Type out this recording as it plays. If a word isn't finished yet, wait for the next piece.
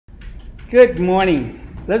Good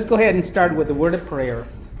morning. Let's go ahead and start with the word of prayer.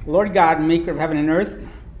 Lord God, maker of heaven and earth,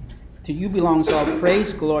 to you belongs all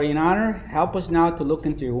praise, glory, and honor. Help us now to look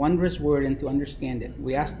into your wondrous word and to understand it.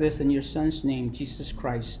 We ask this in your Son's name, Jesus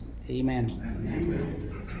Christ. Amen.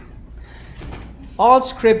 Amen. All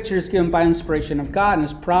scripture is given by inspiration of God and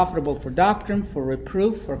is profitable for doctrine, for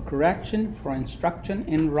reproof, for correction, for instruction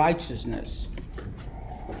in righteousness.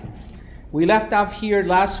 We left off here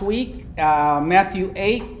last week, Matthew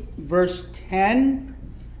 8, verse 10.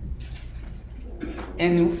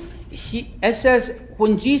 And it says,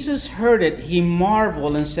 when Jesus heard it, he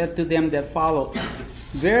marveled and said to them that followed,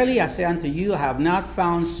 Verily I say unto you, I have not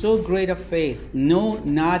found so great a faith, no,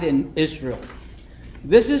 not in Israel.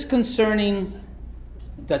 This is concerning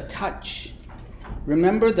the touch.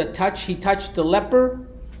 Remember the touch? He touched the leper.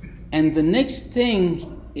 And the next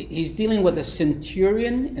thing, he's dealing with a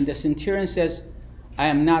centurion. And the centurion says, I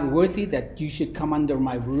am not worthy that you should come under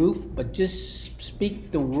my roof, but just speak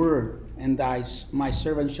the word, and my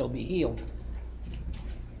servant shall be healed.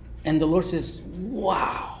 And the Lord says,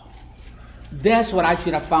 wow, that's what I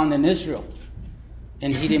should have found in Israel.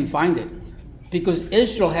 And he didn't find it, because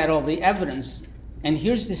Israel had all the evidence. And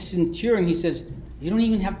here's the centurion. He says, you don't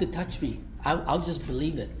even have to touch me. I'll just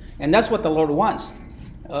believe it. And that's what the Lord wants.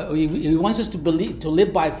 He wants us to believe, to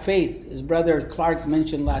live by faith. As Brother Clark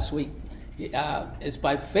mentioned last week, it's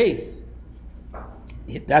by faith.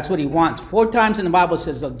 That's what he wants. 4 times in the Bible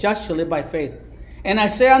says, the just shall live by faith. And I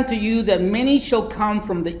say unto you that many shall come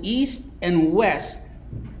from the east and west,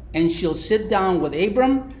 and shall sit down with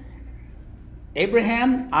Abraham,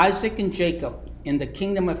 Isaac, and Jacob in the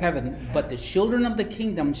kingdom of heaven. But the children of the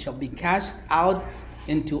kingdom shall be cast out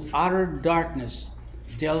into utter darkness.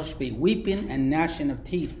 There shall be weeping and gnashing of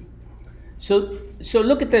teeth. So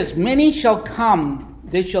look at this. Many shall come,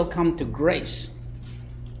 they shall come to grace.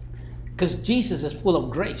 Because Jesus is full of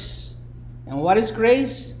grace. And what is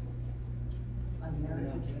grace?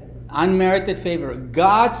 Unmerited favor.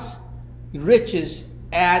 God's riches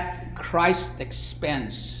at Christ's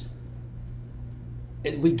expense.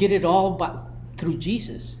 We get it all through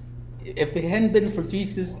Jesus. If it hadn't been for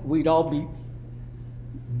Jesus, we'd all be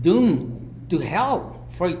doomed to hell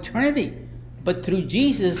for eternity. But through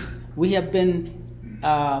Jesus, we have been,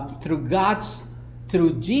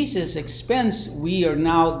 through Jesus' expense, we are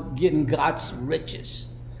now getting God's riches.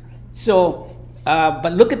 So,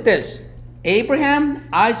 but look at this. Abraham,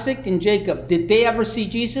 Isaac, and Jacob, did they ever see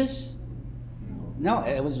Jesus? No,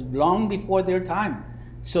 it was long before their time.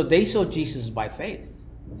 So they saw Jesus by faith.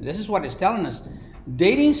 This is what it's telling us.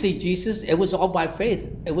 They didn't see Jesus. It was all by faith.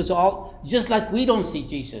 It was all just like we don't see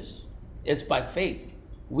Jesus. It's by faith.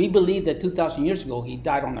 We believe that 2,000 years ago he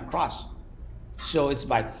died on the cross. So it's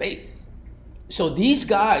by faith. So these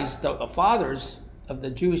guys, the fathers of the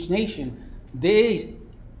Jewish nation,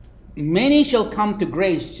 many shall come to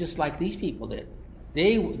grace just like these people did.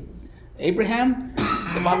 Abraham,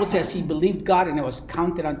 the Bible says he believed God and it was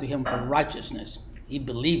counted unto him for righteousness. He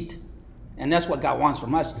believed. And that's what God wants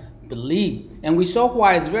from us. Believe. And we saw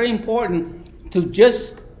why it's very important to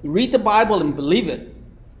just read the Bible and believe it.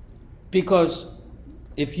 Because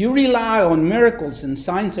if you rely on miracles and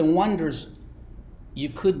signs and wonders, you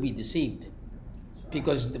could be deceived.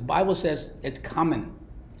 Because the Bible says it's coming.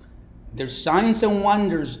 There's signs and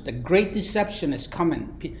wonders. The great deception is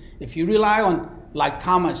coming. If you rely on, like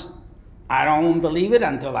Thomas, I don't believe it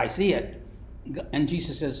until I see it. And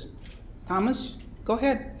Jesus says, Thomas, go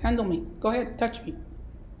ahead, handle me. Go ahead, touch me.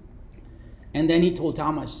 And then he told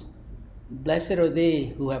Thomas, blessed are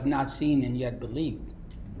they who have not seen and yet believed.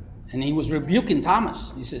 And he was rebuking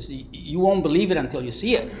Thomas. He says, you won't believe it until you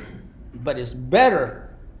see it. But it's better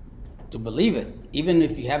to believe it, even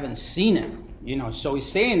if you haven't seen it. So he's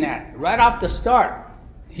saying that right off the start.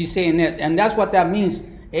 He's saying this. And that's what that means.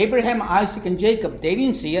 Abraham, Isaac, and Jacob, they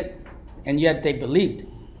didn't see it, and yet they believed.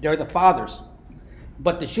 They're the fathers.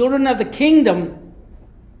 But the children of the kingdom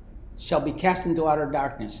shall be cast into outer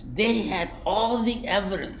darkness. They had all the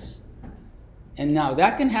evidence. And now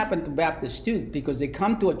that can happen to Baptists too, because they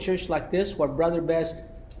come to a church like this where Brother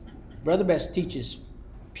Best teaches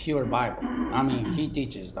pure Bible. I mean, he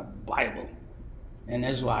teaches the Bible. And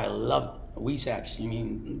that's why I love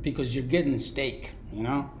WESAC. Because you're getting steak, You're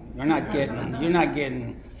not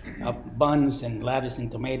getting buns and lettuce and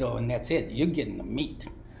tomato and that's it. You're getting the meat.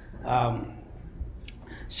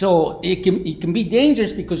 So it can be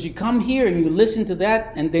dangerous because you come here and you listen to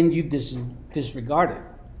that and then you disregard it.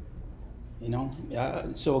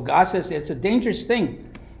 So God says it's a dangerous thing.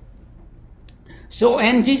 So,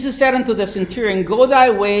 and Jesus said unto the centurion, go thy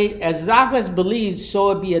way, as thou hast believed,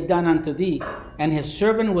 so it be done unto thee. And his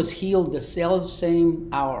servant was healed the same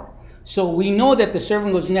hour. So we know that the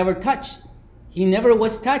servant was never touched. He never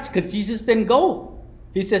was touched because Jesus didn't go.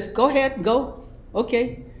 He says, go ahead, go.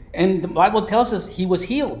 Okay. And the Bible tells us he was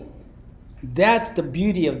healed. That's the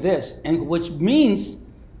beauty of this. And which means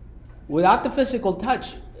without the physical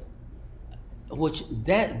touch, which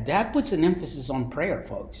that puts an emphasis on prayer,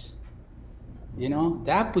 folks. You know,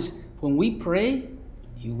 that puts, when we pray,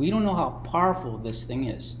 we don't know how powerful this thing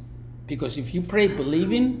is. Because if you pray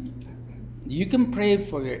believing, you can pray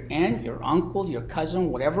for your aunt, your uncle, your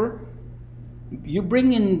cousin, whatever. You're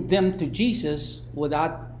bringing them to Jesus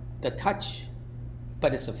without the touch,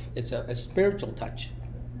 but it's a spiritual touch.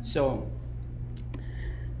 So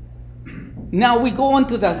now we move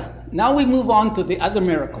on to the other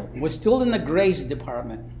miracle. We're still in the grace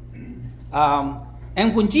department.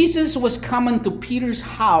 And when Jesus was coming to Peter's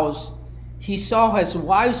house, he saw his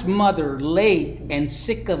wife's mother laid and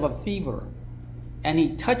sick of a fever. And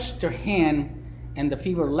he touched her hand, and the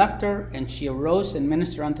fever left her, and she arose and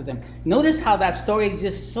ministered unto them. Notice how that story is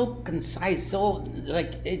just so concise, so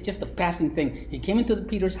like it's just a passing thing. He came into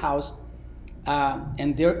Peter's house,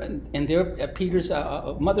 and there Peter's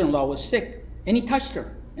mother-in-law was sick, and he touched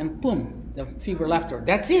her, and boom, the fever left her.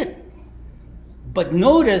 That's it. But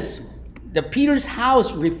notice, the Peter's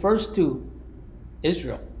house refers to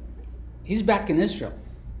Israel. He's back in Israel.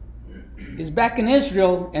 He's back in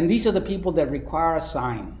Israel, and these are the people that require a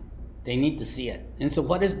sign. They need to see it. And so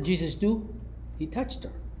what does Jesus do? He touched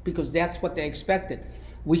her, because that's what they expected.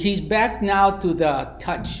 He's back now to the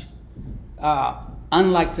touch.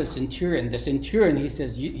 Unlike the centurion. The centurion, he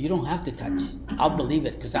says, you don't have to touch. I'll believe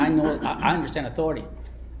it, because I understand authority.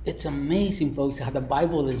 It's amazing, folks, how the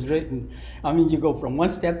Bible is written. I mean, you go from one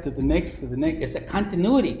step to the next. It's a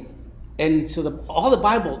continuity. And so all the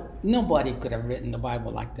Bible, nobody could have written the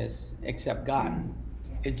Bible like this except God.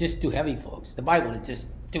 It's just too heavy, folks. The Bible is just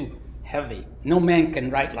too heavy. No man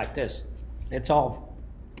can write like this. It's all.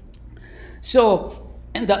 So,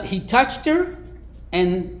 he touched her,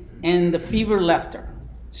 and the fever left her.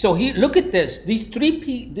 So look at this. These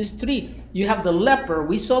three. You have the leper.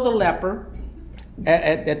 We saw the leper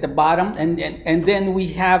at the bottom, and then we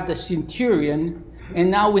have the centurion,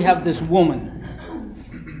 and now we have this woman.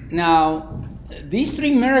 Now, these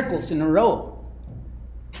three miracles in a row,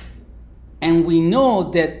 and we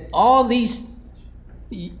know that all these,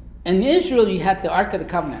 in Israel you had the Ark of the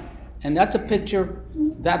Covenant, and that's a picture,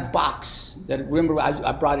 that box, that remember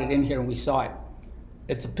I brought it in here and we saw it.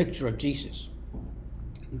 It's a picture of Jesus.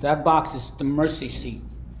 That box is the mercy seat.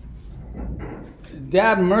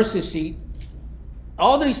 That mercy seat,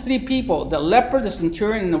 all these three people, the leper, the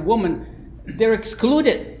centurion, and the woman, they're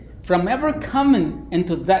excluded from ever coming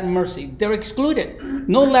into that mercy. They're excluded.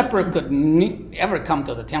 No leper could ever come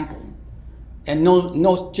to the temple. And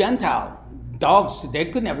no Gentile, dogs, they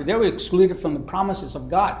could never. They were excluded from the promises of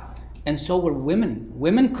God. And so were women.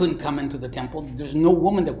 Women couldn't come into the temple. There's no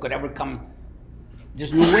woman that could ever come.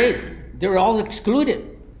 There's no way. They're all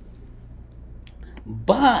excluded.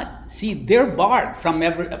 But, see, they're barred from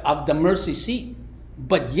of the mercy seat.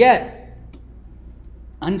 But yet,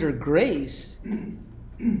 under grace,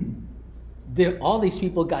 all these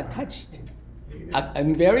people got touched.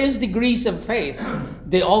 In various degrees of faith,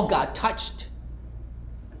 they all got touched.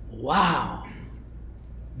 Wow.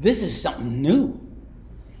 This is something new.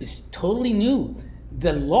 It's totally new.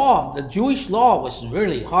 The law, the Jewish law, was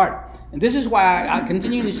really hard. And this is why I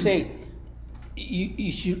continue to say,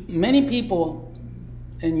 many people,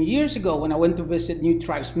 and years ago when I went to visit New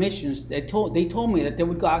Tribes Missions, they told me that they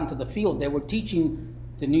would go out into the field. They were teaching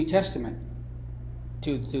the New Testament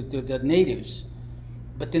to the natives.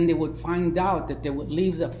 But then they would find out that they would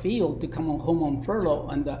leave the field to come home on furlough,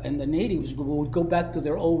 and the natives would go back to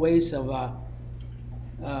their old ways of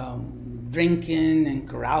drinking and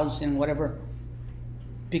carousing, whatever.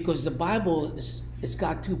 Because the Bible it's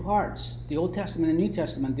got two parts, the Old Testament and New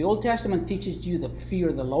Testament. The Old Testament teaches you the fear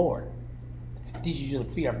of the Lord. It teaches you the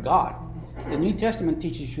fear of God. The New Testament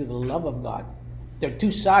teaches you the love of God. There are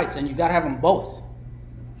two sides, and you got to have them both.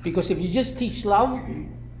 Because if you just teach love,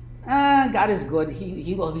 God is good.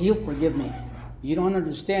 He'll forgive me. You don't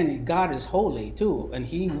understand it. God is holy too, and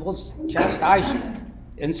He will chastise you.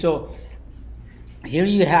 And so here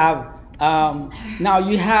you have. Now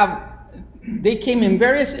you have. They came in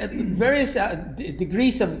various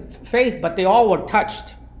degrees of faith, but they all were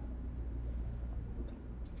touched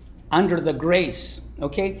under the grace.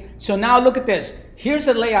 Okay. So now look at this. Here's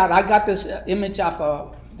a layout. I got this image off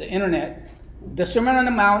of the internet. The Sermon on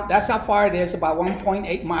the Mount, that's how far it is, about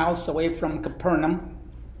 1.8 miles away from Capernaum.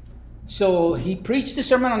 So he preached the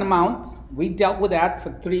Sermon on the Mount. We dealt with that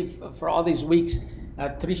for all these weeks.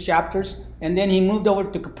 3 chapters. And then he moved over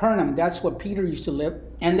to Capernaum. That's where Peter used to live.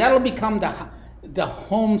 And that'll become the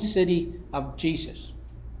home city of Jesus.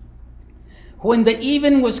 When the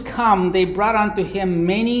even was come, they brought unto him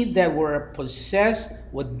many that were possessed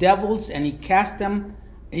with devils, and he cast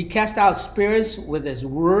out spirits with his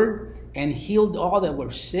word, and healed all that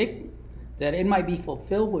were sick, that it might be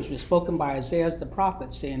fulfilled, which was spoken by Isaiah the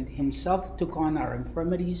prophet, saying, himself took on our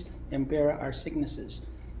infirmities and bare our sicknesses.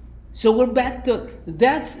 So we're back to,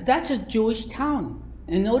 that's a Jewish town.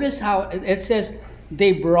 And notice how it says,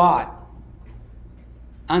 they brought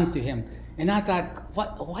unto him. And I thought,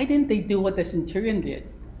 why didn't they do what the centurion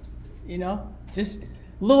did? You know, just,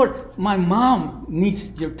 Lord, my mom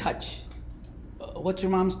needs your touch. What's your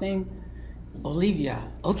mom's name? Olivia.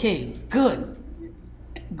 Okay, good.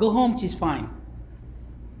 Go home, she's fine.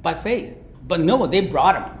 By faith. But no, they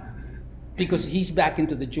brought him. Because he's back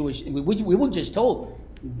into the Jewish, we were just told,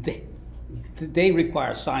 they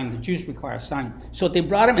require a sign, the Jews require a sign. So they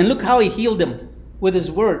brought him, and look how he healed him with his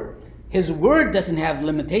word. His word doesn't have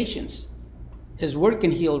limitations. His word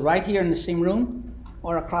can heal right here in the same room,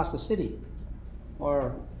 or across the city,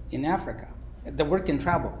 or in Africa. The word can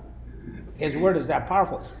travel. His word is that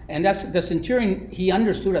powerful. And that's the centurion, he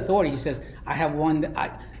understood authority. He says, I have one,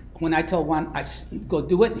 when I tell one, I go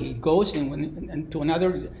do it, he goes, and to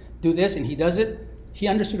another, do this, and he does it. He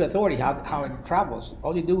understood authority, how it travels.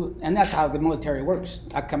 All you do, and that's how the military works.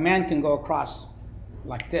 A command can go across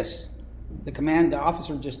like this. The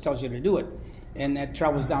officer just tells you to do it, and that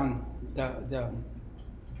travels down the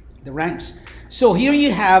ranks. So here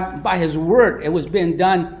you have, by his word, it was being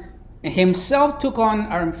done. Himself took on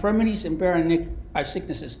our infirmities and bare our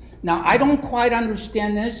sicknesses. Now, I don't quite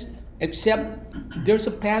understand this, except there's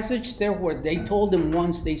a passage there where they told him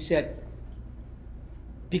once, they said,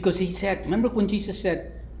 because he said, remember when Jesus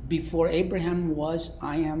said, before Abraham was,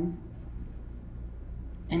 I am?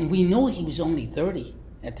 And we know he was only 30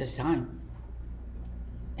 at this time.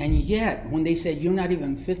 And yet, when they said, you're not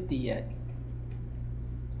even 50 yet,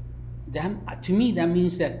 that, to me, that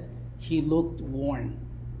means that he looked worn.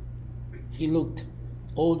 He looked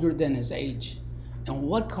older than his age. And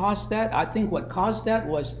what caused that? I think what caused that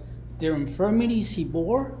was their infirmities he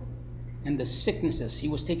bore and the sicknesses he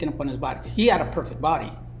was taking upon his body. He had a perfect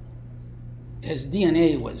body. His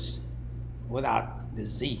DNA was without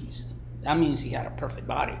disease. That means he had a perfect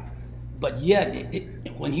body. But yet,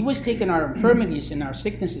 when he was taking our infirmities and our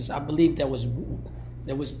sicknesses, I believe that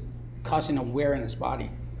was causing a wear in his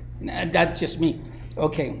body. And that's just me.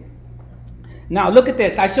 Okay. Now look at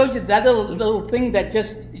this. I showed you that little thing that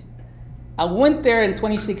just, I went there in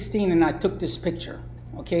 2016 and I took this picture.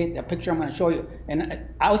 Okay, the picture I'm going to show you. And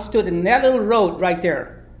I stood in that little road right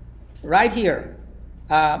there, right here.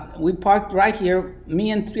 We parked right here,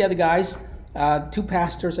 me and 3 other guys, 2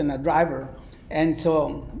 pastors and a driver. And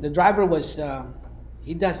so the driver was,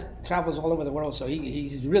 he travels all over the world, so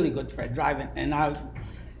he's really good for driving. And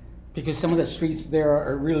because some of the streets there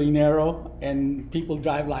are really narrow and people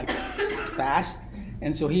drive like fast.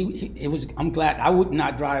 And so I'm glad I would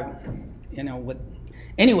not drive, you know,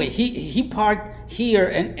 anyway, he parked here,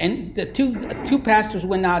 and the two pastors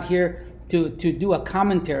went out here to do a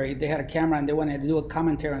commentary. They had a camera and they wanted to do a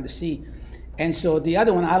commentary on the sea. And so the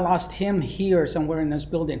other one, I lost him here somewhere in this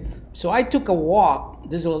building. So I took a walk,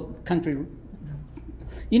 this little country.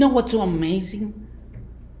 You know what's so amazing?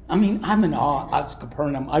 I mean, I'm in awe of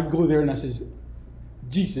Capernaum. I go there and I says,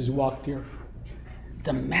 Jesus walked here.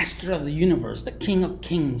 The master of the universe, the King of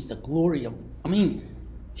kings, the glory of,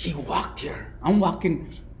 he walked here. I'm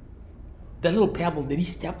walking, that little pebble, did he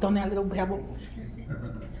step on that little pebble?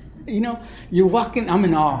 You know, you're walking, I'm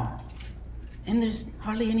in awe. And there's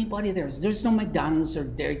hardly anybody there. There's no McDonald's or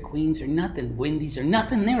Dairy Queens or nothing, Wendy's or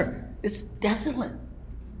nothing there. It's desolate.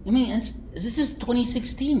 This is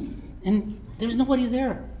 2016 and there's nobody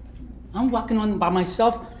there. I'm walking on by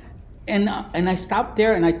myself, and I stopped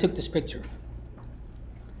there and I took this picture.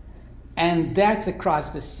 And that's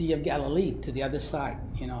across the Sea of Galilee to the other side,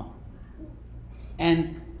 you know.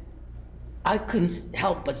 And I couldn't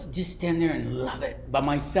help but just stand there and love it by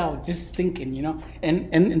myself, just thinking, you know.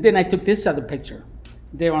 And then I took this other picture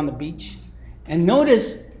there on the beach. And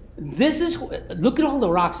notice, look at all the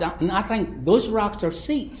rocks. And I think those rocks are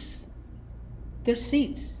seats. They're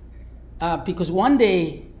seats. Because one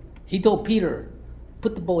day, he told Peter,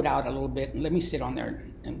 put the boat out a little bit and let me sit on there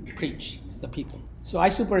and preach to the people. So I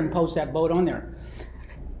superimposed that boat on there.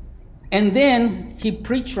 And then he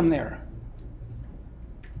preached from there.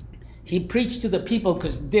 He preached to the people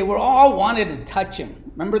because they were all wanted to touch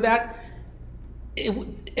him. Remember that?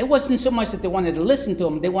 It wasn't so much that they wanted to listen to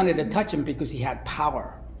him. They wanted to touch him because he had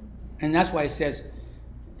power. And that's why it says,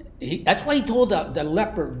 That's why he told the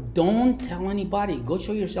leper, don't tell anybody. Go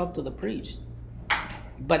show yourself to the priest.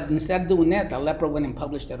 But instead of doing that, the leper went and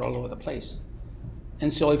published it all over the place.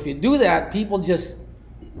 And so if you do that, people just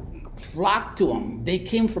flock to him. They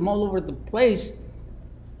came from all over the place.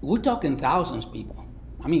 We're talking thousands of people.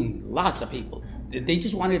 I mean, lots of people. They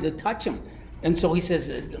just wanted to touch him. And so he says,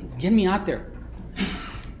 get me out there.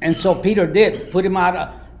 And so Peter did, put him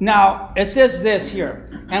out. Now, it says this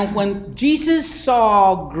here. And when Jesus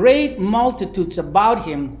saw great multitudes about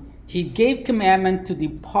him, he gave commandment to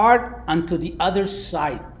depart unto the other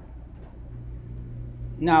side.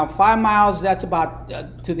 Now, 5 miles, that's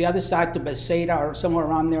about to the other side, to Bethsaida or somewhere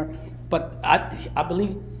around there. But I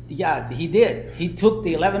believe, yeah, he did. He took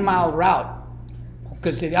the 11-mile route.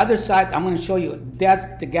 Because the other side, I'm going to show you, that's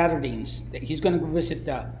the Gadarenes. He's going to go visit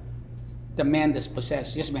the man that's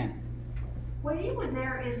possessed. Yes, ma'am. When you were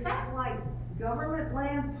there, is that like government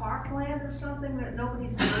land, parkland or something that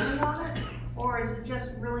nobody's building on it? Or is it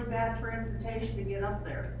just really bad transportation to get up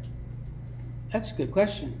there? That's a good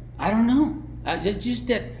question. I don't know. Just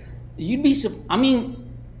that you'd be, I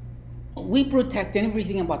mean, we protect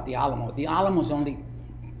everything about the Alamo. The Alamo is only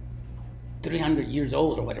 300 years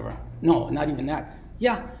old or whatever. No, not even that.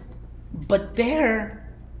 Yeah, but there,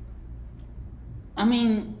 I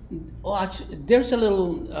mean, watch, there's a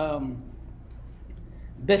little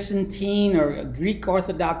Byzantine or Greek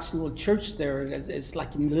Orthodox little church there. It's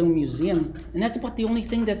like a little museum, and that's about the only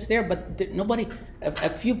thing that's there. But nobody, a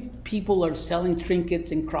few people are selling trinkets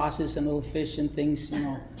and crosses and little fish and things, you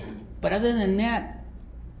know. But other than that,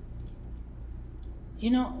 you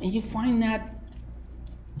know, and you find that,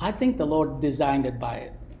 I think the Lord designed it by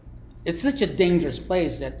it. It's such a dangerous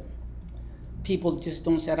place that people just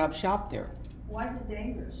don't set up shop there. Why is it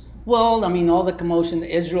dangerous? Well, I mean, all the commotion,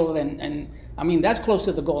 Israel, and I mean, that's close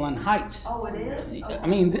to the Golan Heights. Oh, it is? I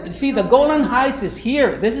mean, see, the Golan Heights is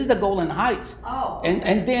here. This is the Golan Heights. Oh. Okay.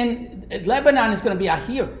 And then Lebanon is going to be out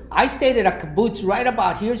here. I stayed at a kibbutz right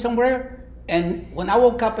about here somewhere, and when I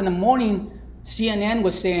woke up in the morning, CNN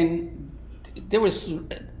was saying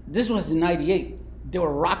this was in '98. There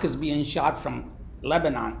were rockets being shot from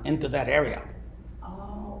Lebanon into that area.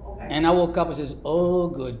 Oh, okay. And I woke up and says, oh,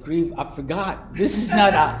 good grief, I forgot. This is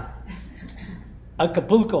not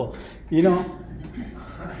Acapulco, you know.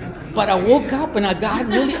 But I woke up and I got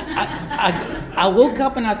really, I woke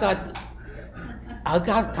up and I thought, I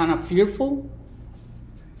got kind of fearful.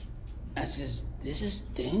 I says, this is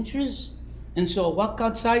dangerous. And so I walk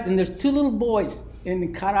outside and there's 2 little boys in the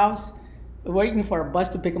cutouts waiting for a bus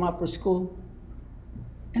to pick them up for school.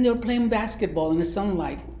 And they were playing basketball in the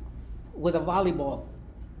sunlight with a volleyball.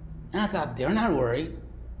 And I thought, they're not worried.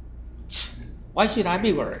 Why should I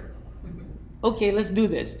be worried? Okay, let's do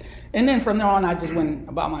this. And then from there on, I just went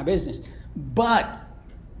about my business. But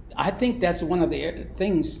I think that's one of the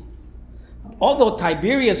things. Although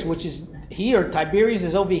Tiberias, which is here, Tiberias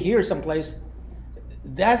is over here someplace,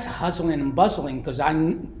 that's hustling and bustling because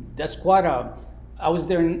that's quite a, I was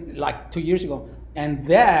there like 2 years ago. And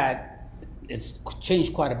that, it's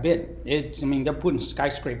changed quite a bit. I mean, they're putting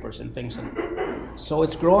skyscrapers and things in. So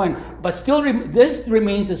it's growing. But still, this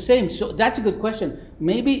remains the same. So that's a good question.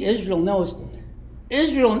 Maybe Israel knows.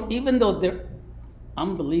 Israel, even though they're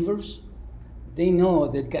unbelievers, they know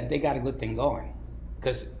that they got a good thing going.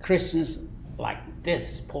 Because Christians like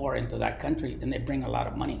this pour into that country and they bring a lot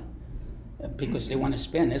of money because they want to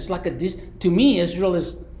spend. It's like to me, Israel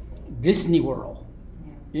is Disney World.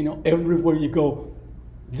 You know, everywhere you go,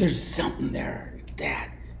 there's something there,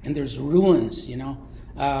 and there's ruins, you know,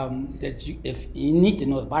 that if you need to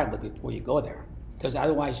know the Bible before you go there, because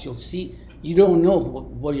otherwise you don't know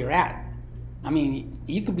where you're at. I mean,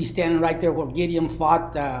 you could be standing right there where Gideon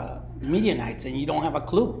fought Midianites, and you don't have a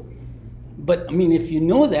clue. But I mean, if you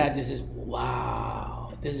know that, this is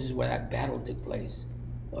wow, this is where that battle took place,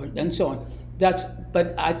 and so on.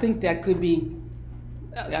 But I think that could be.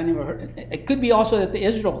 I never heard. It could be also that the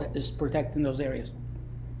Israel is protecting those areas.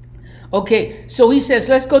 Okay, so he says,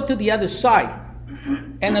 let's go to the other side.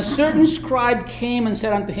 And a certain scribe came and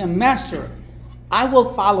said unto him, Master, I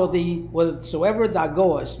will follow thee whithersoever thou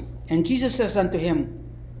goest. And Jesus says unto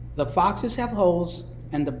him, the foxes have holes,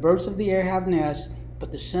 and the birds of the air have nests,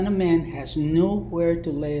 but the Son of Man has nowhere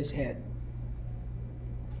to lay his head.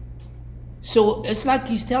 So it's like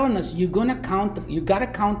he's telling us, you got to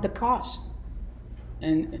count the cost.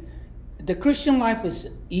 And the Christian life is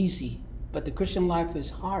easy, but the Christian life is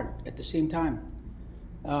hard at the same time.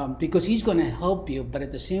 Because he's going to help you, but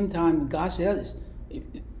at the same time, God says,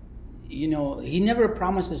 you know, he never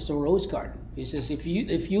promised us a rose garden. He says, if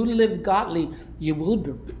you live godly, you will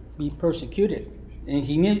be persecuted. And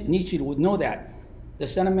he needs you to know that the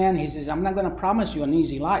Son of Man, he says, I'm not going to promise you an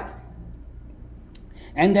easy life.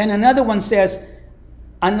 And then another one says,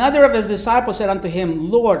 another of his disciples said unto him,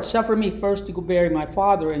 Lord, suffer me first to go bury my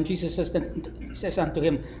father. And Jesus says unto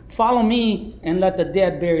him, follow me and let the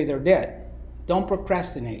dead bury their dead. Don't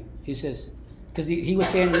procrastinate. He says, because he was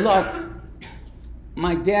saying, look,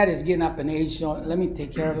 my dad is getting up in age, so let me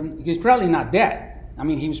take care of him. He's probably not dead. I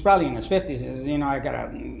mean, he was probably in his 50s. He says, I got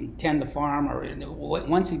to tend the farm, or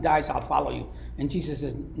once he dies, I'll follow you. And Jesus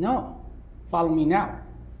says, no, follow me now.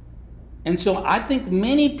 And so I think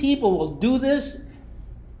many people will do this.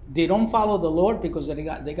 They don't follow the Lord because they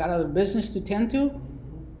got other business to tend to.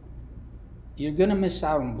 You're going to miss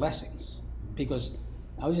out on blessings. Because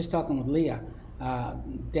I was just talking with Leah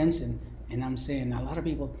Denson, and I'm saying a lot of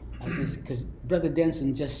people, I says, because Brother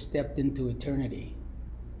Denson just stepped into eternity.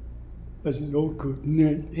 I says, oh, good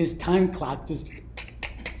night. His time clock just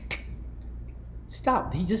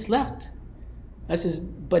stopped. He just left. I says,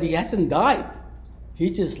 but he hasn't died.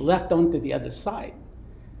 He just left onto the other side.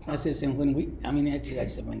 I says, and when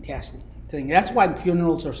that's a fantastic thing. That's why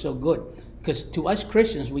funerals are so good. Because to us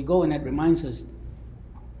Christians, we go and it reminds us,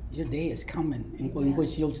 your day is coming in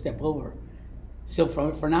which you'll step over. So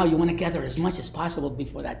for now, you want to gather as much as possible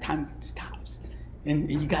before that time stops.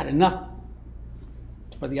 And you got enough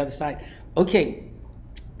for the other side. Okay,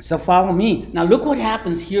 so follow me. Now look what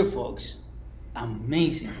happens here, folks.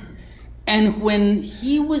 Amazing. And when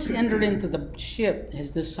he was entered into the ship,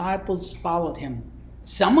 his disciples followed him.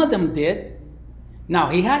 Some of them did. Now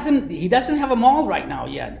he doesn't have them all right now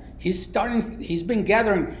yet. He's been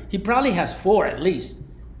gathering. He probably has 4 at least.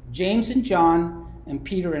 James and John and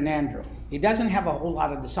Peter and Andrew. He doesn't have a whole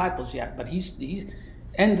lot of disciples yet, but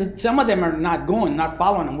some of them are not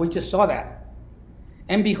following him. We just saw that.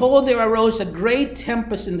 And behold, there arose a great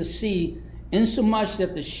tempest in the sea, insomuch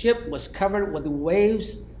that the ship was covered with the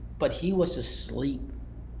waves, but he was asleep.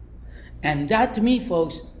 And that to me,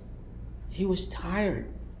 folks, he was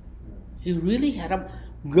tired. He really had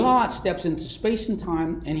God steps into space and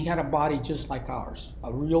time, and he had a body just like ours,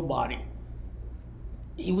 a real body.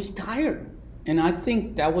 He was tired. And I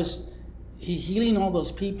think that was, he healing all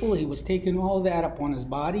those people, he was taking all that upon his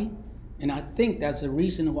body. And I think that's the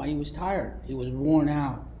reason why he was tired. He was worn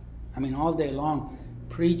out. I mean, all day long,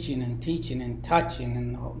 preaching and teaching and touching,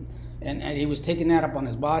 and he was taking that up on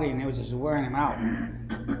his body, and it was just wearing him out.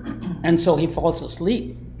 And so he falls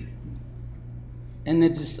asleep. And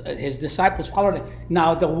his disciples followed him.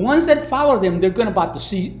 Now, the ones that followed him, they're going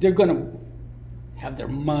to have their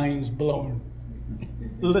minds blown,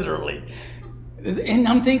 literally. And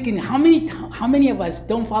I'm thinking, how many of us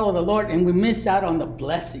don't follow the Lord, and we miss out on the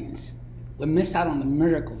blessings? We miss out on the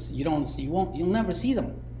miracles. You'll never see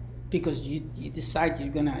them, because you decide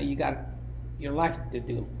you got your life to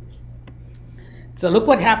do. So look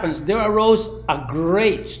what happens. There arose a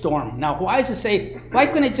great storm. Now, why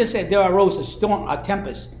couldn't it just say there arose a storm, a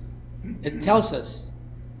tempest? It tells us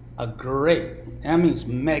a great. That means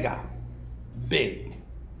mega, big,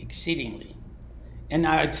 exceedingly. And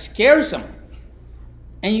now it scares them.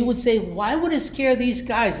 And you would say, why would it scare these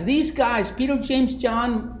guys? These guys, Peter, James,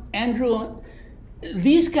 John, Andrew,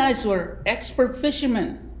 these guys were expert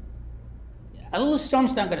fishermen. A little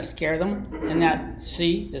storm's not going to scare them in that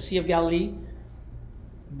sea, the Sea of Galilee.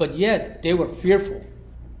 But yet, they were fearful.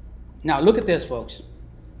 Now, look at this, folks.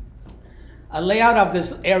 A layout of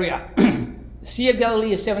this area. The Sea of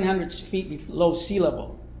Galilee is 700 feet below sea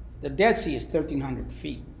level. The Dead Sea is 1,300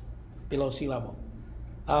 feet below sea level.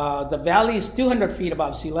 The valley is 200 feet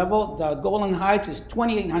above sea level. The Golan Heights is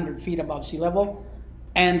 2,800 feet above sea level.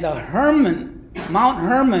 And the Mount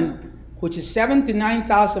Hermon, which is 7,000 to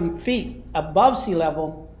 9,000 feet above sea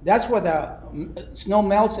level, that's where the snow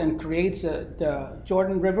melts and creates the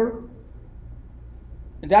Jordan River.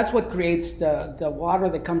 That's what creates the water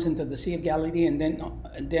that comes into the Sea of Galilee and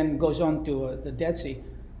then goes on to the Dead Sea.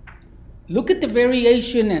 Look at the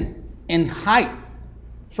variation in height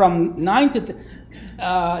from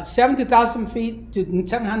 70,000 feet to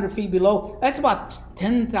 700 feet below. That's about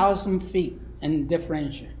 10,000 feet in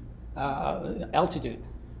differential altitude,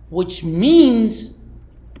 which means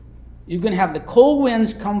you're going to have the cold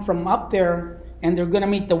winds come from up there, and they're going to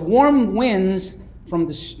meet the warm winds from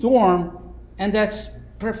the storm, and that's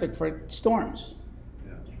perfect for storms.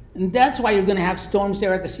 Yeah. And that's why you're going to have storms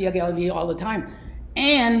there at the Sea of Galilee all the time.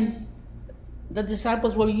 And the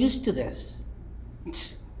disciples were used to this.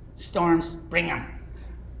 Storms, bring them.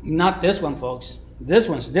 Not this one, folks. This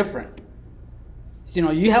one's different.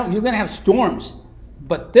 You're going to have storms,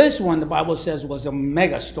 but this one, the Bible says, was a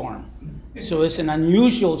mega storm. So it's an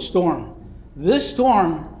unusual storm. This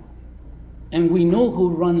storm, and we know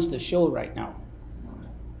who runs the show right now.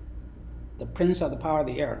 the prince of the power of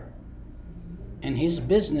the air. And his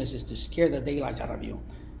business is to scare the daylights out of you.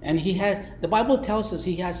 And the Bible tells us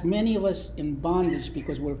he has many of us in bondage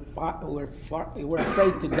because we're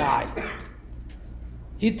afraid to die.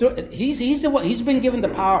 He's the one, he's been given the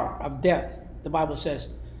power of death, the Bible says.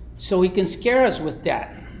 So he can scare us with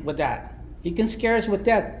that. He can scare us with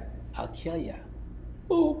death. I'll kill you.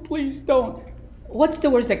 Oh, please don't. What's the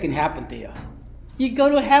worst that can happen to you? You go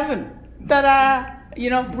to heaven. Ta-da!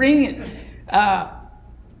 Bring it.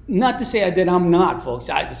 Not to say that I'm not, folks.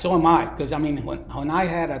 So am I. Because, when I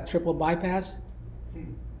had a triple bypass,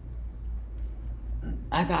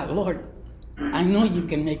 I thought, Lord, I know you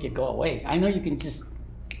can make it go away. I know you can just,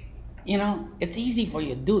 it's easy for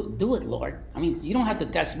you. Do it, Lord. You don't have to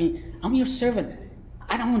test me. I'm your servant.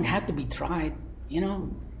 I don't have to be tried,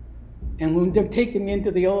 And when they're taking me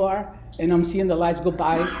into the OR, and I'm seeing the lights go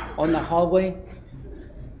by on the hallway,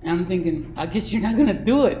 and I'm thinking, I guess you're not going to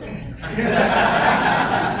do it.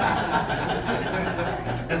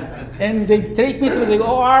 And they take me through the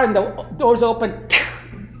OR, and the doors open.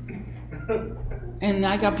 And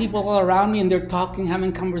I got people all around me, and they're talking,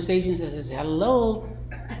 having conversations. I says, hello,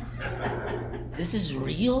 this is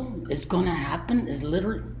real? It's going to happen? It's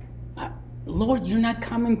literally, Lord, you're not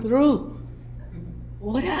coming through.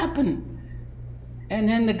 What happened? And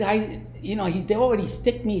then the guy, they already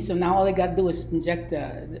stick me, so now all they got to do is inject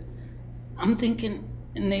I'm thinking,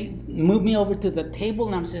 and they move me over to the table,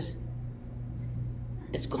 and I'm says,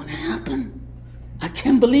 it's going to happen. I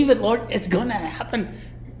can't believe it, Lord. It's going to happen.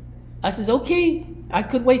 I says, okay, I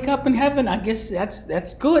could wake up in heaven. I guess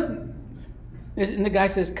that's good. And the guy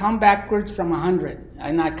says, count backwards from 100.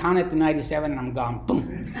 And I counted to 97, and I'm gone.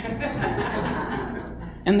 Boom.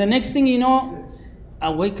 And the next thing you know, I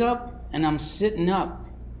wake up, and I'm sitting up.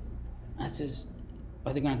 I says,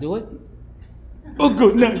 are they going to do it? Oh,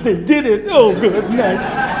 good night, they did it. Oh, good night.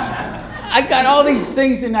 I got all these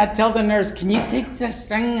things, and I tell the nurse, can you take this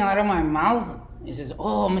thing out of my mouth? He says,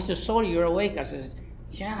 oh, Mr. Soto, you're awake. I says,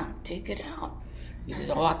 yeah, take it out. He says,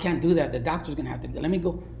 oh, I can't do that. The doctor's going to have to do it. Let me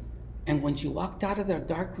go. And when she walked out of their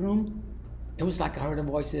dark room, it was like I heard a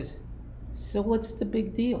voice says, so what's the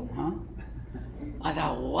big deal, huh? I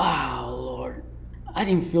thought, wow, Lord. I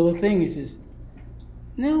didn't feel a thing. He says,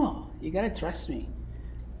 no, you got to trust me.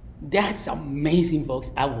 That's amazing,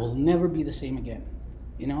 folks. I will never be the same again,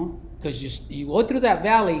 because you go through that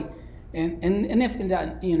valley, and if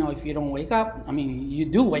you don't wake up, you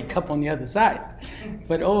do wake up on the other side.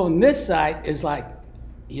 But on this side, it's like,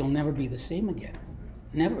 you'll never be the same again.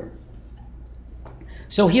 Never.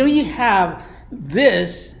 So here you have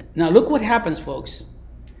this. Now look what happens, folks.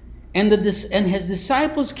 And his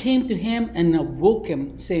disciples came to him and awoke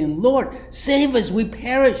him, saying, Lord, save us, we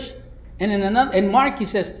perish. And in Mark, he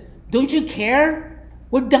says, don't you care?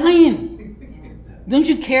 We're dying. Don't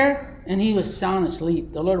you care? And he was sound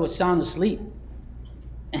asleep. The Lord was sound asleep.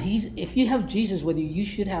 And if you have Jesus with you, you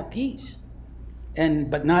should have peace.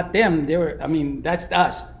 But not them. That's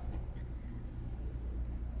us.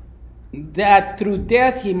 That through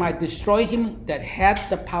death he might destroy him that had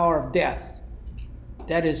the power of death.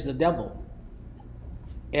 That is the devil.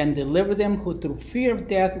 And deliver them who through fear of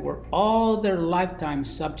death were all their lifetime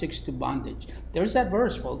subjects to bondage. There's that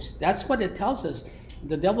verse, folks. That's what it tells us.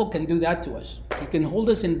 The devil can do that to us. He can hold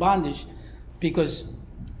us in bondage because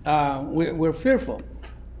we're fearful.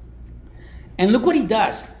 And look what he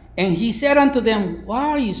does. And he said unto them, why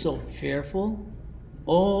are you so fearful,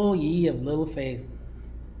 O ye of little faith?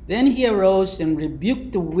 Then he arose and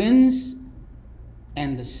rebuked the winds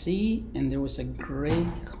and the sea, and there was a great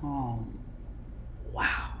calm.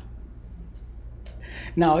 Wow.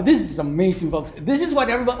 Now, this is amazing, folks. This is what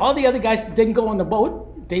all the other guys that didn't go on the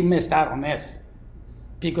boat, they missed out on this.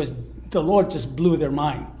 Because the Lord just blew their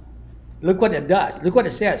mind. Look what it does. Look what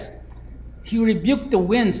it says. He rebuked the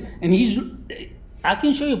winds, and I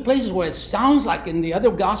can show you places where it sounds like in the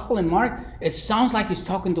other gospel in Mark, it sounds like he's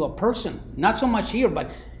talking to a person. Not so much here,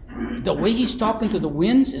 but the way he's talking to the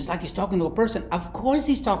winds is like he's talking to a person. Of course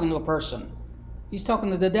he's talking to a person. He's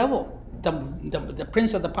talking to the devil. The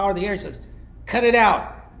prince of the power of the air says, cut it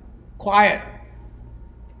out. Quiet.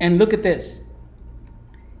 And look at this.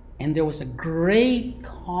 And there was a great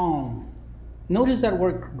calm. Notice that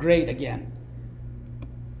word great again.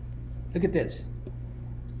 Look at this.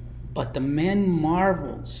 But the men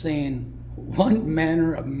marveled, saying, what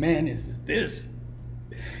manner of man is this?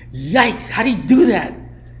 Yikes, how did he do that?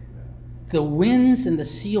 The winds and the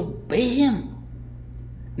sea obey him.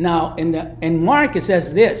 Now, in Mark, it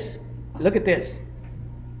says this. Look at this.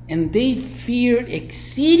 And they feared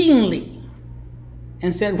exceedingly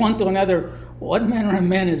and said one to another, what manner of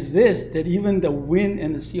man is this, that even the wind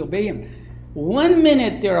and the sea obey him? One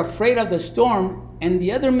minute they're afraid of the storm, and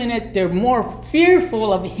the other minute they're more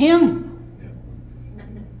fearful of him.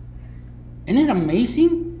 Isn't it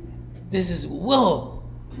amazing? This is, whoa,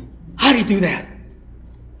 how do you do that?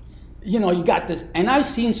 You know, you got this, and I've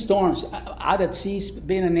seen storms out at sea,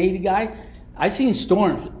 being a Navy guy. I've seen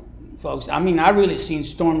storms, folks. I mean, I really seen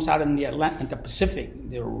storms out in the Pacific.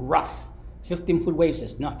 They're rough. 15-foot waves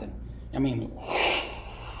is nothing. I mean,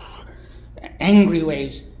 angry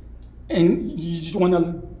waves, and you just want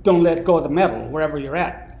to don't let go of the metal wherever you're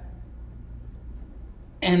at.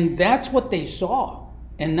 And that's what they saw.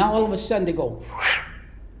 And now all of a sudden they go,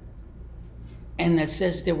 and it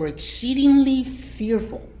says they were exceedingly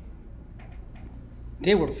fearful.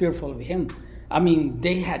 They were fearful of him. I mean,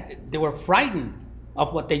 they were frightened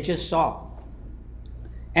of what they just saw.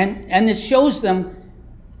 And it shows them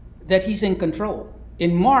that he's in control.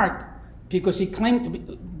 In Mark, because he claimed to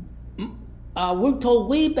be, we're told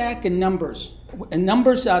way back in Numbers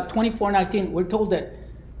 24:19, we're told that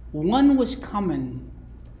one was coming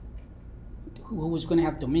who was going to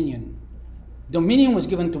have dominion. Dominion was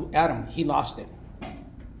given to Adam. He lost it.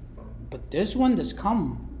 But this one that's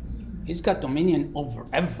come, he's got dominion over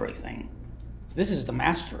everything. This is the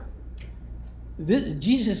master.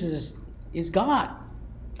 Jesus is God.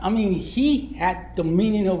 I mean, he had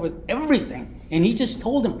dominion over everything. And he just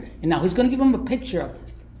told him. And now he's going to give him a picture of,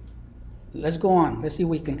 let's go on. Let's see if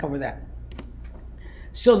we can cover that.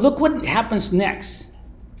 So look what happens next.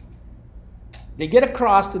 They get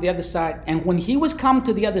across to the other side. And when he was come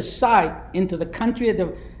to the other side, into the country of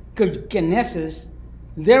the Gergeneses,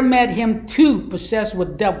 there met him two possessed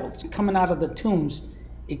with devils, coming out of the tombs,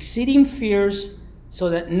 exceeding fears, so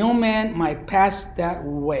that no man might pass that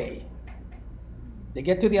way. They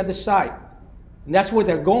get to the other side, and that's where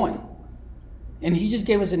they're going. And he just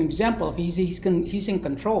gave us an example of he's in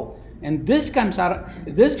control. And this guy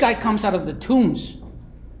comes out of the tombs,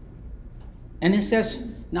 and it says,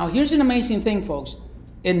 now here's an amazing thing, folks.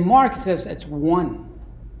 In Mark it says it's one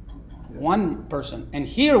person, and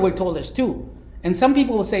here we're told there's two. And some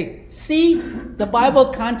people will say, see, the Bible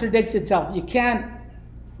contradicts itself. You can't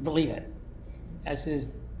believe it. That says,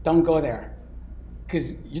 don't go there.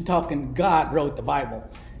 Because you're talking God wrote the Bible.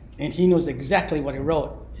 And he knows exactly what he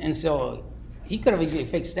wrote. And so he could have easily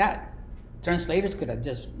fixed that. Translators could have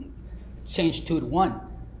just changed 2 to 1.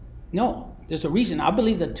 No, there's a reason. I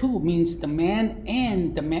believe that 2 means the man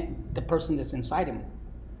and the person that's inside him.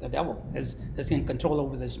 The devil is in control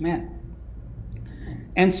over this man.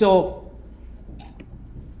 And so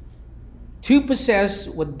 2 possessed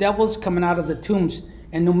with devils coming out of the tombs.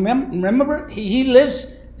 And remember, he lives,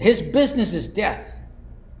 his business is death.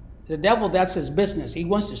 The devil, that's his business. He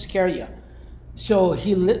wants to scare you. So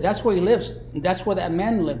that's where he lives. And that's where that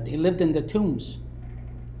man lived. He lived in the tombs.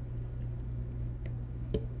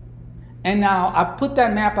 And now I put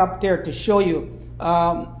that map up there to show you.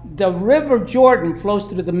 The river Jordan flows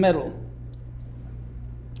through the middle.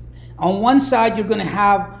 On one side, you're going to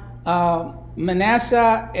have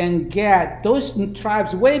Manasseh and Gad, those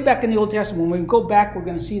tribes way back in the Old Testament. When we go back, we're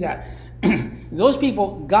going to see that. Those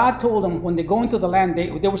people, God told them when they go into the land, they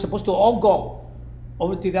were supposed to all go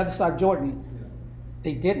over to the other side of Jordan.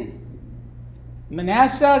 They didn't.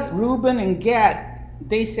 Manasseh, Reuben, and Gad,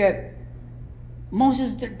 they said,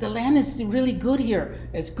 Moses, the land is really good here.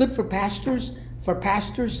 It's good for pastors.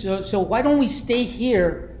 So why don't we stay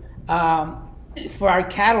here for our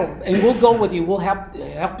cattle, and we'll go with you. We'll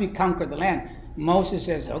help you conquer the land. Moses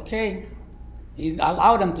says, okay. He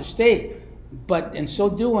allowed them to stay. But in so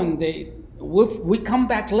doing, we come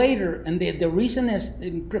back later, and the reason is,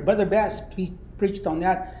 Brother Bass preached on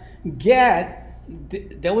that. Gad,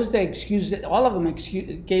 there was the excuse that all of them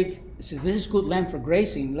gave, says, this is good land for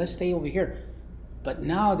grazing. Let's stay over here. But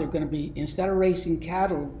now they're going to be, instead of raising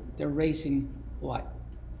cattle, they're raising what?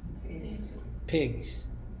 Pigs.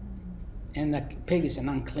 And the pig is an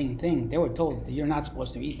unclean thing. They were told that you're not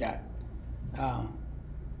supposed to eat that.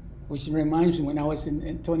 Which reminds me, when I was in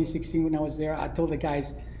 2016, when I was there, I told the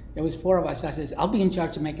guys, there was 4 of us, I says, I'll be in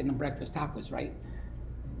charge of making the breakfast tacos, right?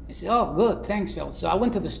 They said, oh, good, thanks, Phil. So I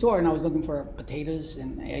went to the store, and I was looking for potatoes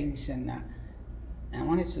and eggs, and I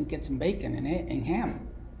wanted to get some bacon and ham.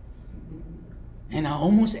 And I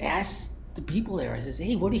almost asked the people there, I says,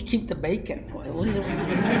 hey, where do you keep the bacon? What is it?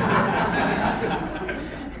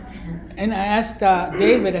 And I asked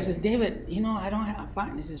David, I says, David, you know, I don't have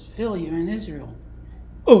fine. He says, Phil, you're in Israel.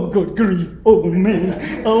 Oh, good grief. Oh, man.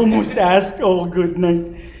 I almost asked. Oh, good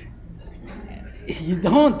night.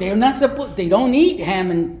 They're not supposed, they don't eat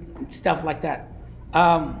ham and stuff like that.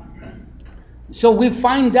 So we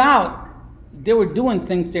find out they were doing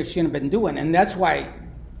things they shouldn't have been doing. And that's why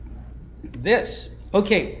this.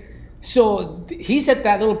 Okay. So he's at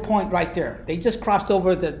that little point right there. They just crossed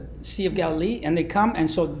over the Sea of Galilee, and they come, and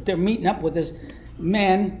so they're meeting up with this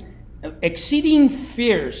man, exceeding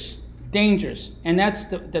fierce, dangerous, and that's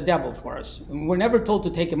the devil for us. We're never told to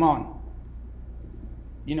take him on.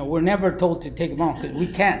 We're never told to take him on because we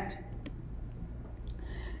can't.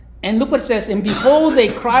 And look what it says, and behold, they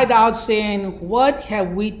cried out, saying, what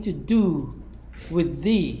have we to do with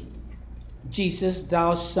thee, Jesus,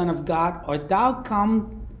 thou Son of God? Art thou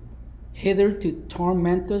come hither to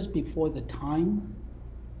torment us before the time?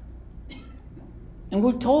 And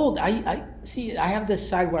we're told, I have this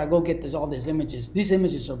side where I go get all these images. These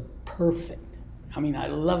images are perfect. I mean, I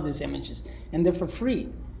love these images, and they're for free.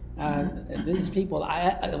 These people,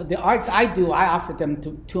 the art I do, I offer them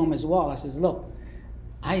to them as well. I says, look,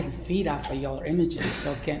 I feed off of your images,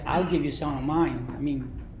 so I'll give you some of mine. I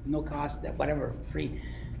mean, no cost, whatever, free.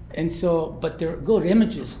 And so, but they're good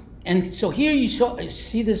images. And so here you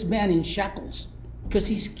see this man in shackles, because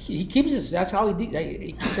he keeps us. That's how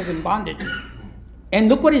he keeps us in bondage. And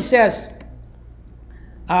look what he says: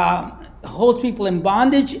 holds people in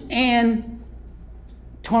bondage and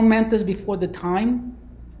torment us before the time.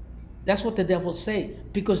 That's what the devil say,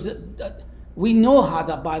 because we know how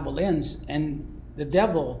the Bible ends, and the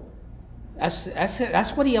devil,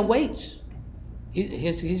 that's what he awaits.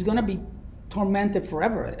 He's going to be tormented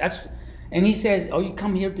forever. And he says, oh, you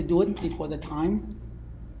come here to do it before the time?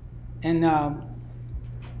 And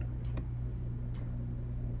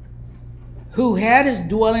who had his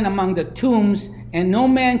dwelling among the tombs, and no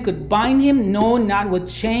man could bind him, no, not with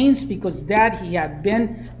chains, because that he had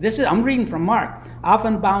been, I'm reading from Mark,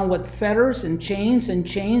 often bound with fetters and chains,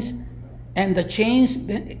 and the chains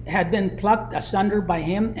had been plucked asunder by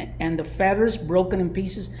him, and the fetters broken in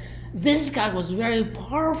pieces. This guy was very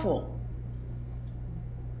powerful.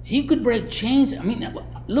 He could break chains. I mean,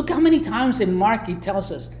 look how many times in Mark he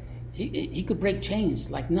tells us he could break chains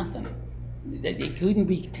like nothing. They couldn't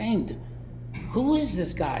be tamed. Who is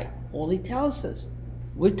this guy? All he tells us.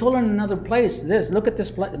 We're told in another place look at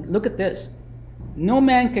this. No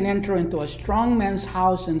man can enter into a strong man's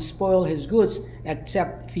house and spoil his goods,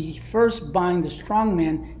 except if he first bind the strong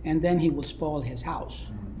man, and then he will spoil his house.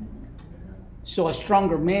 So a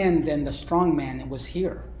stronger man than the strong man was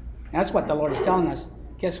here. That's what the Lord is telling us.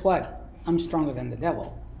 Guess what? I'm stronger than the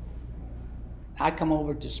devil. I come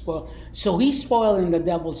over to spoil. So he's spoiling the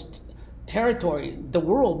devil's territory. The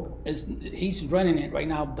world, he's running it right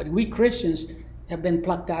now, but we Christians have been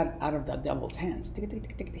plucked out of the devil's hands.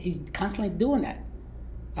 He's constantly doing that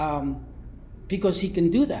because he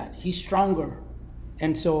can do that. He's stronger.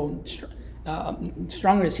 And so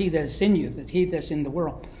stronger is he that is in you, than he that's in the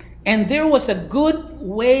world. And there was a good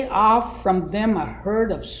way off from them a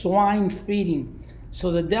herd of swine feeding.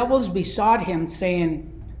 So the devils besought him,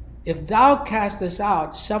 saying, if thou cast us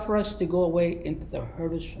out, suffer us to go away into the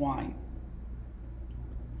herd of swine.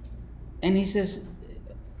 And he says,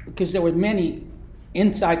 because there were many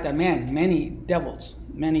inside the man, many devils,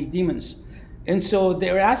 many demons. And so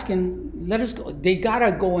they're asking, let us go. They got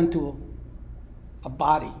to go into a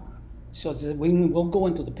body. So we'll go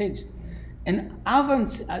into the pigs. And often,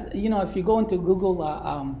 if you go into Google,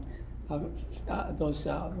 those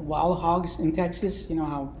wild hogs in Texas, you know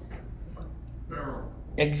how...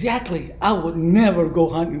 Exactly. I would never go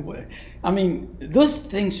hunting with. I mean, those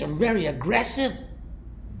things are very aggressive.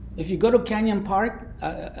 If you go to Canyon Park,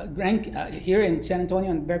 here in San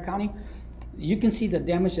Antonio and Bexar County, you can see the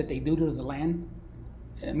damage that they do to the land.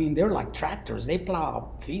 I mean, they're like tractors. They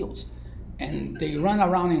plow fields. And they run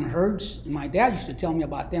around in herds. And my dad used to tell me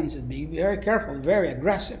about them. He said, be very careful, very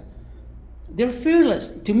aggressive. They're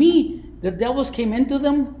fearless. To me, the devils came into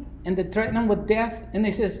them and they threatened them with death. And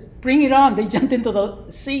they says, bring it on. They jumped into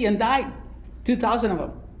the sea and died. 2,000 of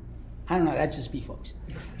them. I don't know, that's just me, folks.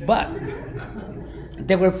 But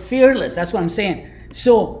they were fearless. That's what I'm saying.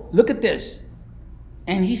 So look at this.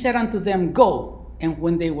 And he said unto them, go. And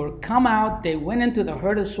when they were come out, they went into the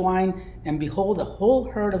herd of swine, and behold, the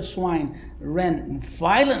whole herd of swine ran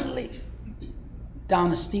violently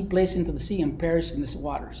down a steep place into the sea and perished in the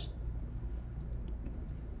waters.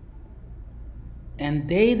 And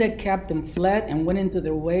they that kept them fled and went into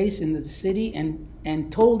their ways in the city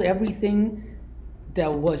and told everything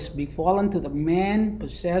that was befallen to the man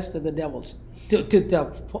possessed of the devils,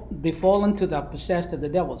 befallen to the possessed of the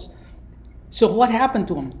devils. So what happened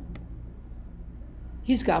to him?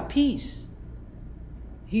 He's got peace.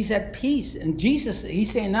 He's at peace. And Jesus,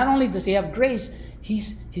 he's saying not only does he have grace,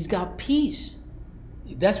 he's got peace.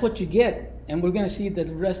 That's what you get. And we're going to see the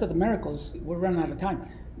rest of the miracles. We're running out of time.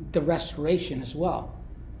 The restoration as well.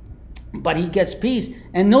 But he gets peace.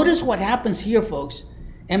 And notice what happens here, folks.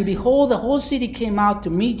 And behold, the whole city came out to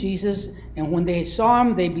meet Jesus, and when they saw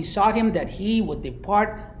him, they besought him that he would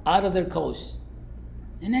depart out of their coast.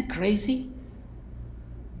 Isn't that crazy?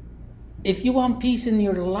 If you want peace in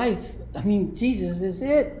your life, I mean, Jesus is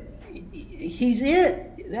it. He's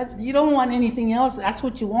it. You don't want anything else. That's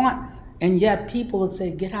what you want. And yet people would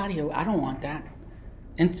say, get out of here. I don't want that.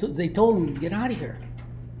 And so they told him, get out of here.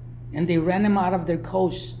 And they ran him out of their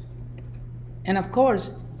coast. And of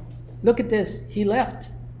course, look at this. He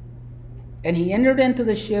left. And he entered into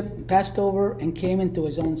the ship, passed over, and came into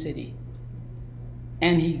his own city.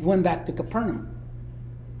 And he went back to Capernaum,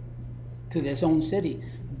 to his own city.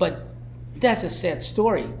 But that's a sad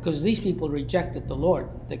story, because these people rejected the Lord,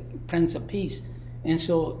 the Prince of Peace. And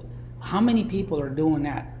so how many people are doing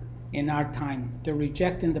that in our time? They're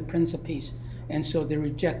rejecting the Prince of Peace. And so they're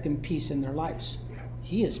rejecting peace in their lives.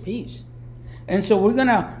 He is peace. And so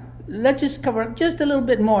let's just cover just a little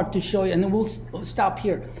bit more to show you, and then we'll stop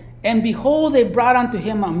here. And behold, they brought unto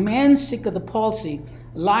him a man sick of the palsy,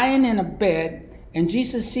 lying in a bed. And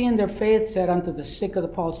Jesus, seeing their faith, said unto the sick of the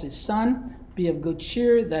palsy, Son, be of good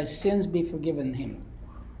cheer, thy sins be forgiven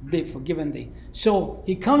thee. So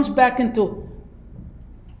he comes back into,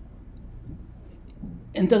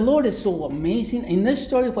 and the Lord is so amazing. In this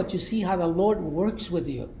story, what you see, how the Lord works with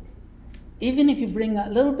you. Even if you bring a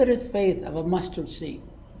little bit of faith of a mustard seed,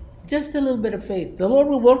 just a little bit of faith, the Lord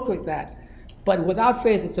will work with that. But without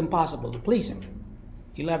faith, it's impossible to please him.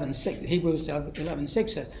 Hebrews 11:6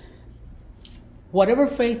 says, whatever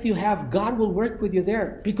faith you have, God will work with you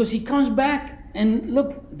there. Because he comes back, and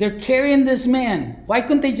look, they're carrying this man. Why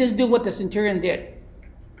couldn't they just do what the centurion did?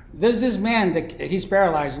 There's this man, he's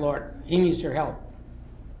paralyzed, Lord. He needs your help.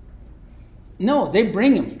 No, they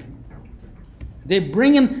bring him. They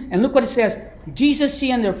bring him, and look what it says. Jesus,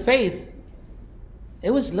 seeing their faith, it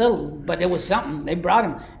was little, but it was something. They brought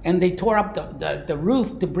him, and they tore up the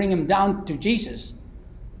roof to bring him down to Jesus.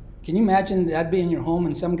 Can you imagine that being in your home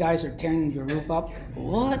and some guys are tearing your roof up?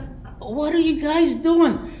 What are you guys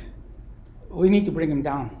doing? We need to bring him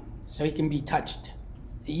down so he can be touched.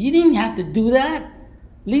 You didn't have to do that.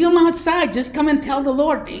 Leave him outside. Just come and tell the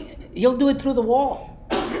Lord. He'll do it through the wall.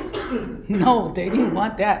 No, they didn't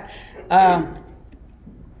want that.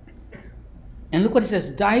 And look what it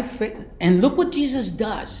says. And look what Jesus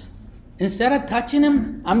does. Instead of touching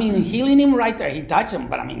him, healing him right there. He touched him,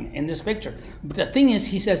 but in this picture. But the thing is,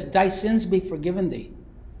 he says, thy sins be forgiven thee,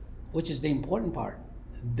 which is the important part.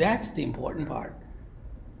 That's the important part.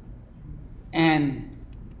 And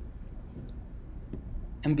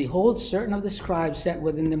behold, certain of the scribes said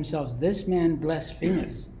within themselves, this man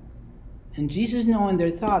blasphemeth. And Jesus, knowing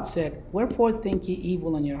their thoughts, said, wherefore think ye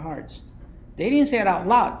evil in your hearts? They didn't say it out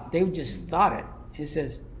loud. They just thought it. He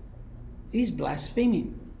says, he's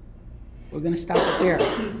blaspheming. We're going to stop it there.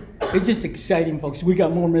 It's just exciting, folks. We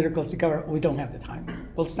got more miracles to cover. We don't have the time.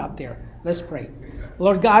 We'll stop there. Let's pray.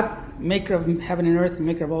 Lord God, maker of heaven and earth,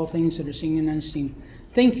 maker of all things that are seen and unseen.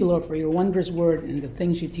 Thank you, Lord, for your wondrous word and the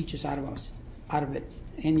things you teach us out of it.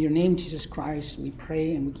 In your name, Jesus Christ, we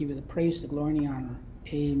pray and we give you the praise, the glory, and the honor.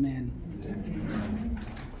 Amen.